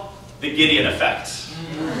called the Gideon effect.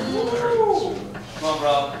 Come on,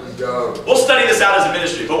 bro. Let's go. We'll study this out as a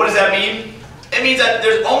ministry, but what does that mean? It means that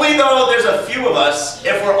there's a few of us,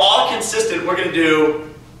 if we're all consistent, we're going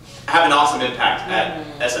to have an awesome impact at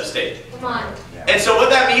SF State. Come on. And so what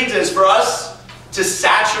that means is for us to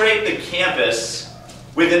saturate the campus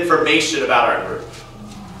with information about our group.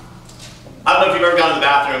 I don't know if you've ever gone to the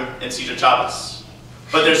bathroom in Cesar Chavez,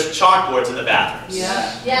 but there's chalkboards in the bathrooms.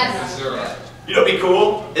 Yeah. Yes. Sir. You know what'd be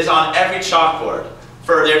cool? Is on every chalkboard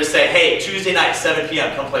for there to say, hey, Tuesday night, 7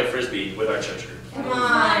 p.m., come play Frisbee with our church group. Come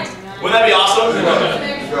on. Wouldn't that be awesome?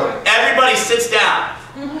 Let's go. Everybody sits down,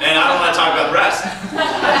 and I don't want to talk about the rest.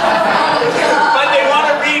 But they want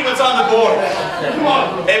to read what's on the board.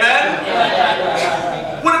 Amen?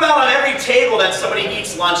 What about on every table that somebody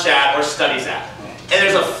eats lunch at or studies at? And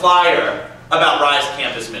there's a flyer about Rise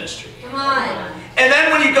Campus Ministry. Come on. And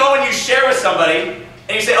then when you go and you share with somebody,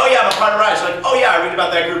 and you say, oh yeah, I'm a part of Rise. You're like, oh yeah, I read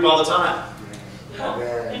about that group all the time.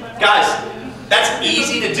 Guys, that's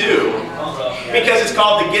easy to do because it's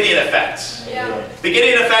called the Gideon effect. Yeah. The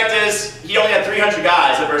Gideon effect is he only had 300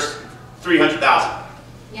 guys versus 300,000.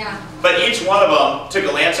 Yeah. But each one of them took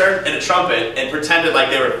a lantern and a trumpet and pretended like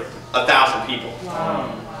they were 1,000 people.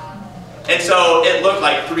 And so it looked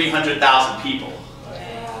like 300,000 people.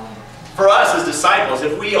 For us as disciples,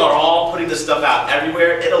 if we are all putting this stuff out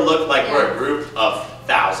everywhere, it'll look like we're a group of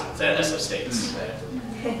thousands at SF States.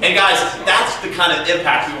 And guys, that's the kind of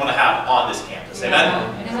impact we want to have on this campus.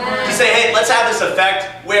 Amen? To say, hey, let's have this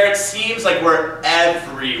effect where it seems like we're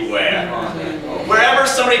everywhere. Wherever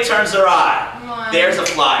somebody turns their eye, there's a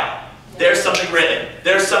flyer. There's something written.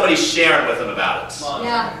 There's somebody sharing with them about it.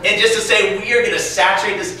 Yeah. And just to say, we are going to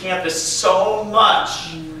saturate this campus so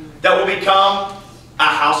much that we'll become a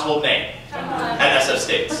household name at SF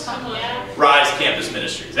States. Rise Campus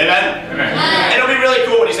Ministries. Amen? Amen? And it'll be really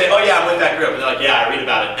cool when you say, oh yeah, I'm with that group. And they're like, yeah, I read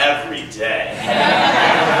about it every day.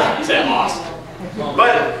 You say, awesome.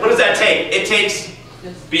 But what does that take? It takes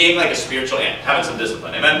being like a spiritual ant, having some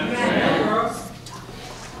discipline. Amen?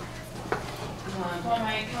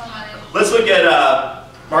 Let's look at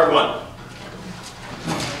Mark 1.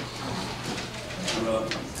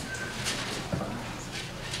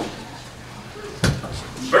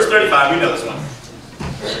 Verse 35, we know this one.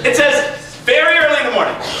 It says, very early in the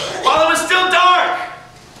morning, while it was still dark,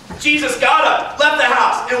 Jesus got up, left the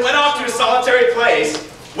house, and went off to a solitary place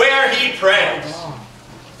where he prayed.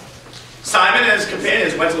 Simon and his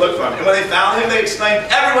companions went to look for him, and when they found him, they exclaimed,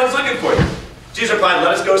 everyone's looking for you. Jesus replied,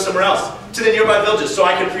 let us go somewhere else, to the nearby villages, so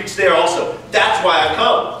I can preach there also. That's why I've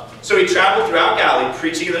come. So he traveled throughout Galilee,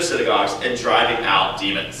 preaching in their synagogues and driving out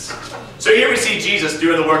demons. So here we see Jesus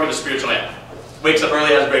doing the work of a spiritual man. Wakes up early,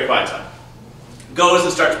 has a great quiet time. Goes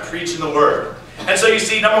and starts preaching the word. And so you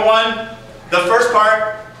see, number one, the first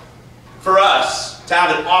part for us to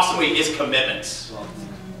have an awesome week is commitment.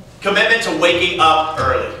 Commitment to waking up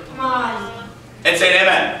early. Come on. And saying,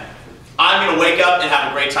 amen. I'm going to wake up and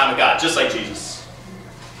have a great time with God, just like Jesus.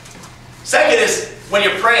 Second is, when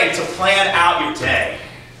you're praying, to plan out your day.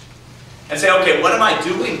 And say, okay, what am I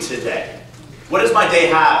doing today? What does my day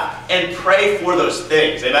have? And pray for those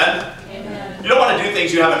things. Amen? You don't want to do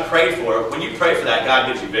things you haven't prayed for. When you pray for that, God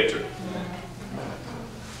gives you victory.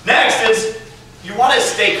 Next is, you want to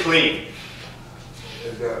stay clean.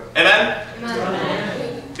 Amen?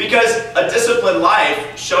 Amen. Because a disciplined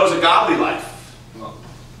life shows a godly life.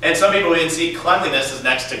 And some people even see cleanliness as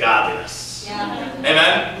next to godliness. Yeah.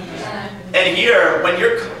 Amen? Yeah. And here, when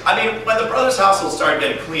when the brothers' household started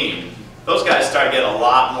getting clean, those guys started getting a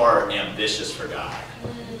lot more ambitious for God.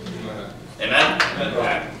 Amen?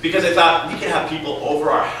 Amen. Because they thought, we can have people over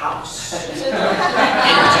our house and do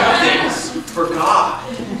things for God.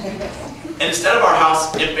 And instead of our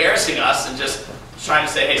house embarrassing us and just trying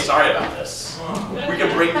to say, hey, sorry about this, we can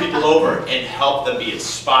bring people over and help them be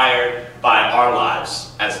inspired by our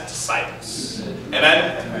lives as disciples.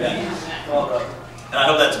 Amen? Amen. And I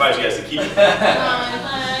hope that inspires you guys to keep it.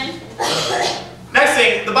 Next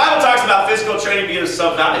thing, the Bible talks about physical training being of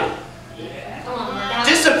self-value.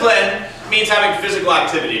 Discipline means having physical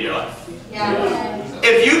activity in your life. Yeah.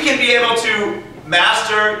 If you can be able to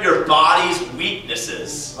master your body's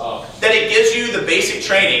weaknesses, then it gives you the basic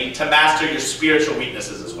training to master your spiritual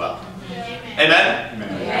weaknesses as well. Amen?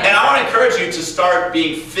 And I want to encourage you to start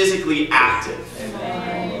being physically active.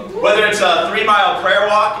 Whether it's a 3-mile prayer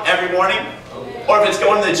walk every morning, or if it's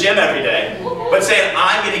going to the gym every day, but saying,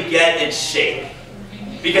 I'm going to get in shape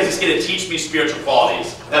because it's going to teach me spiritual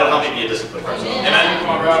qualities that'll help me be a disciplined person. Amen? Come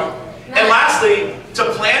on, bro. And lastly, to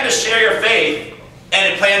plan to share your faith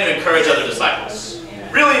and plan to encourage other disciples.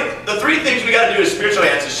 Really, the 3 things we got to do as spiritual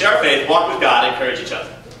hands is share our faith, walk with God, and encourage each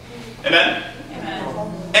other. Amen?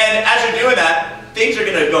 And as you're doing that, things are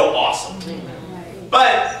going to go awesome.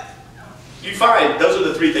 But you find those are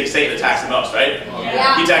the 3 things Satan attacks the most, right?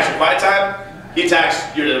 Yeah. He attacks your quiet time, he attacks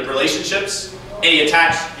your relationships, and he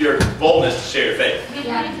attacks your boldness to share your faith.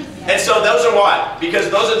 Yeah. And so those are why. Because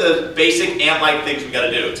those are the basic ant-like things we got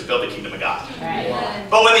to do to build the kingdom of God. Right.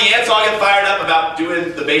 But when the ants all get fired up about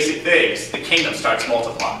doing the basic things, the kingdom starts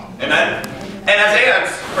multiplying. Amen? And as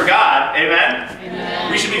ants for God,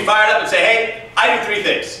 amen? We should be fired up and say, hey, I do 3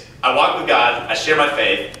 things. I walk with God, I share my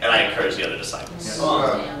faith, and I encourage the other disciples.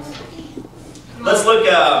 Let's look,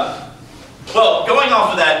 well, going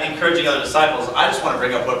off of that, encouraging other disciples, I just want to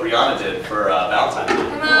bring up what Brianna did for Valentine's Day.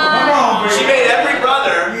 Come on. She made every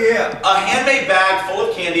brother a handmade bag full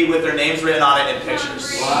of candy with their names written on it and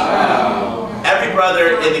pictures. Wow. Every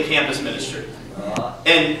brother in the campus ministry.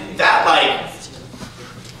 And that, like,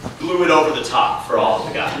 blew it over the top for all of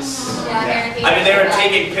the guys. I mean, they were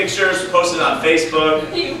taking pictures, posting it on Facebook,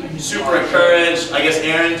 super encouraged. I guess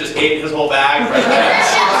Aaron just ate his whole bag right there.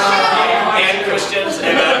 And Christians,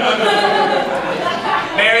 amen.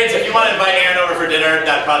 Marrieds, if you want to invite Aaron over for dinner,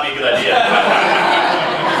 that'd probably be a good idea.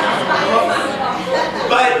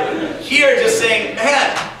 But here, just saying,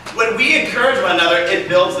 man, when we encourage one another, it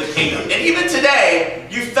builds the kingdom. And even today,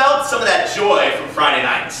 you felt some of that joy from Friday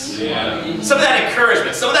nights. Yeah. Some of that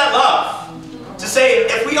encouragement, some of that love. To say,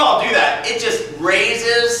 if we all do that, it just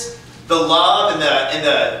raises the love and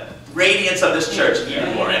the radiance of this church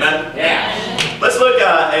even more. Amen? Yeah. Let's look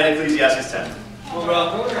at Ecclesiastes 10. Come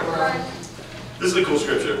on, bro. This is a cool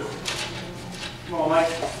scripture. Come on, Mike.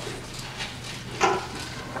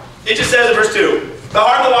 It just says in verse 2, the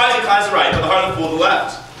heart of the wise inclines to the right, but the heart of the fool to the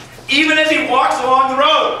left. Even as he walks along the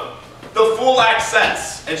road, the fool lacks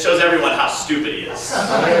sense and shows everyone how stupid he is.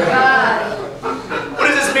 What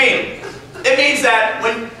does this mean? It means that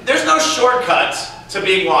when there's no shortcut to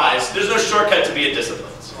being wise, there's no shortcut to being disciplined.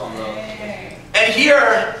 And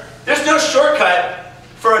here, there's no shortcut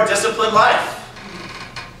for a disciplined life.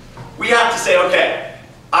 We have to say, okay,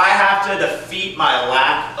 I have to defeat my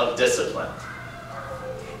lack of discipline.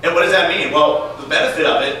 And what does that mean? Well, the benefit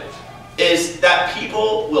of it is that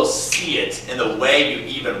people will see it in the way you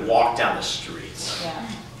even walk down the streets.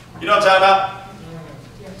 You know what I'm talking about?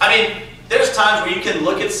 I mean, there's times where you can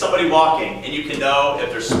look at somebody walking and you can know if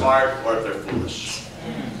they're smart or if they're foolish.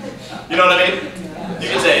 You know what I mean? You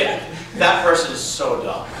can say, that person is so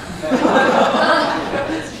dumb.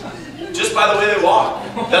 Just by the way they walk.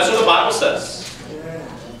 That's what the Bible says.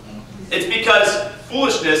 It's because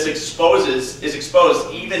foolishness is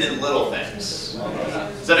exposed even in little things.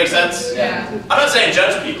 Does that make sense? Yeah. I'm not saying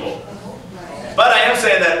judge people, but I am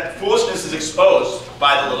saying that foolishness is exposed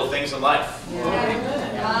by the little things in life.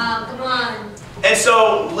 Come on. And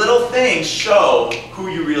so little things show who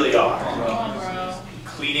you really are. Come on, bro.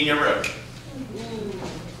 Cleaning your room.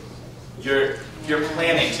 You're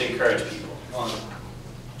planning to encourage people.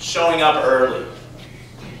 Showing up early.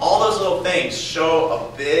 All those little things show a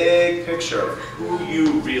big picture of who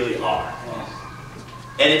you really are.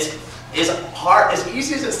 And it's hard, as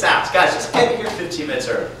easy as it sounds. Guys, just get here 15 minutes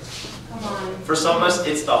early. Come on. For some of us,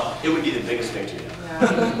 it would be the biggest victory.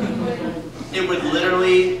 It would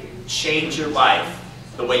literally change your life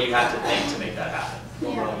the way you have to think to make that happen.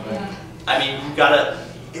 I mean,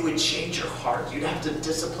 it would change your heart. You'd have to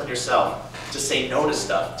discipline yourself to say no to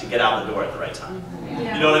stuff to get out the door at the right time.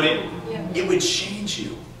 You know what I mean? It would change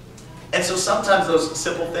you. And so sometimes those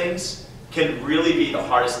simple things can really be the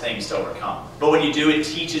hardest things to overcome. But when you do, it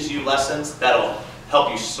teaches you lessons that'll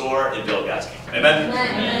help you soar and build God's kingdom. Amen?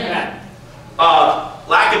 Amen.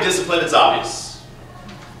 Lack of discipline is obvious.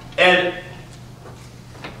 And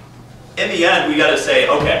in the end, we got to say,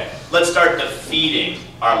 okay, let's start defeating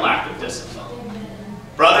our lack of discipline.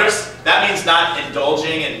 Brothers, that means not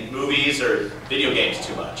indulging in movies or video games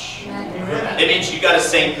too much. It means you got to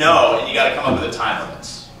say no and you got to come up with a time limit.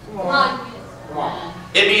 Come on.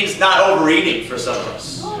 It means not overeating for some of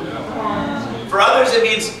us. For others, it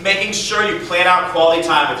means making sure you plan out quality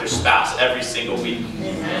time with your spouse every single week.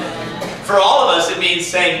 For all of us, it means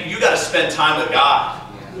saying you got to spend time with God.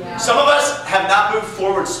 Some of us have not moved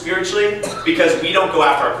forward spiritually because we don't go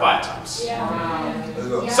after our quiet times.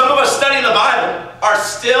 Some of us studying the Bible are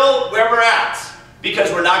still where we're at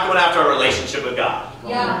because we're not going after our relationship with God.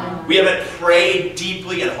 Yeah. We haven't prayed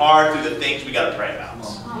deeply and hard through the things we got to pray about.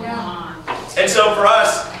 Yeah. And so for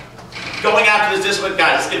us, going after this discipline,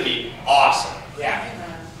 guys, it's going to be awesome. Yeah.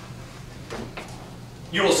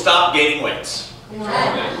 You will stop gaining weight.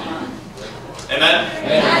 Amen. Amen?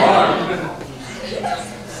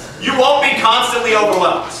 You won't be constantly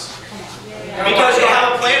overwhelmed. Because you'll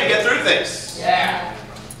have a plan to get through things. Yeah.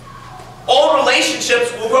 Old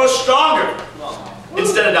relationships will grow stronger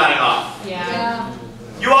instead of dying off. Yeah.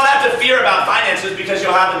 You won't have to fear about finances because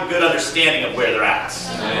you'll have a good understanding of where they're at.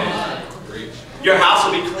 Your house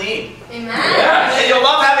will be clean. Amen. And you'll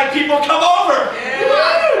love having people come over.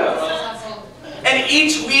 And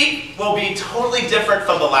each week will be totally different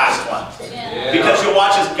from the last one. Because you'll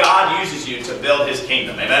watch as God uses you to build His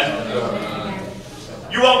kingdom. Amen?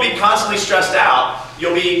 You won't be constantly stressed out.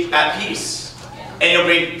 You'll be at peace. And you'll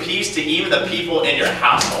bring peace to even the people in your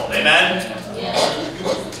household. Amen?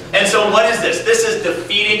 And so what is this? This is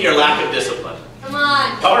defeating your lack of discipline. Come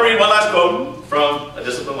on. I'm going to read one last quote from A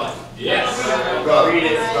Disciplined Life. Let's go. Read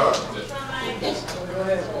it. Let's go.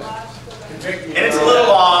 And it's a little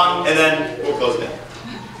long, and then we'll close it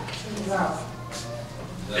down.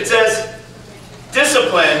 It says,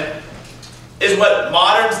 discipline is what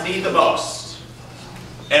moderns need the most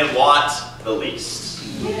and want the least.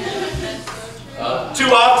 Too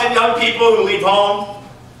often, young people who leave home,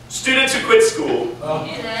 students who quit school,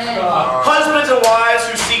 husbands and wives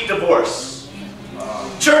who seek divorce,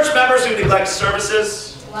 church members who neglect services,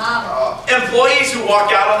 Wow. employees who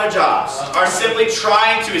walk out on their jobs are simply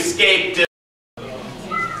trying to escape discipline.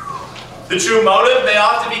 The true motive may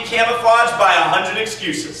often be camouflaged by 100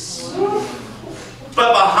 excuses.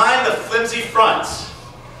 But behind the flimsy front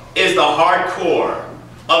is the hard core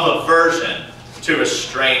of aversion to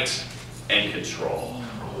restraint and control.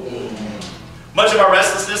 Much of our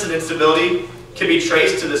restlessness and instability can be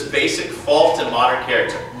traced to this basic fault in modern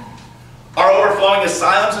character. Our overflowing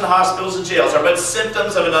asylums and hospitals and jails are but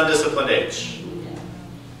symptoms of an undisciplined age.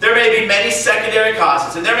 There may be many secondary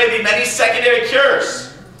causes, and there may be many secondary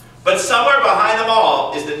cures, but somewhere behind them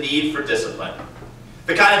all is the need for discipline.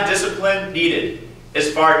 The kind of discipline needed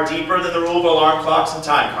is far deeper than the rule of alarm clocks and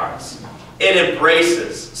time cards. It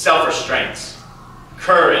embraces self-restraint,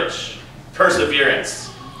 courage, perseverance,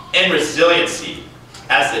 and resiliency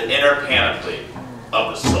as the inner panoply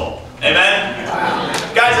of the soul. Amen?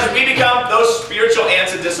 Guys, as we become those spiritual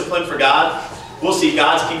ants of discipline for God, we'll see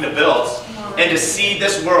God's kingdom built and to see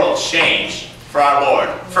this world change for our Lord,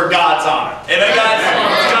 for God's honor. Amen, guys?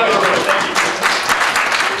 Let's come to the room. Thank you.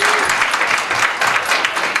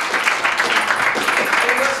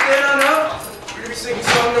 Hey, let's stand on up. We're going to be singing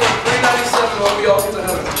song number 397 while we all get to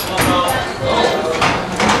heaven.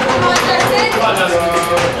 Come on,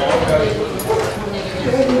 Justin.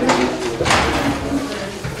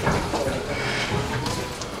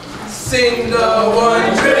 Sing the one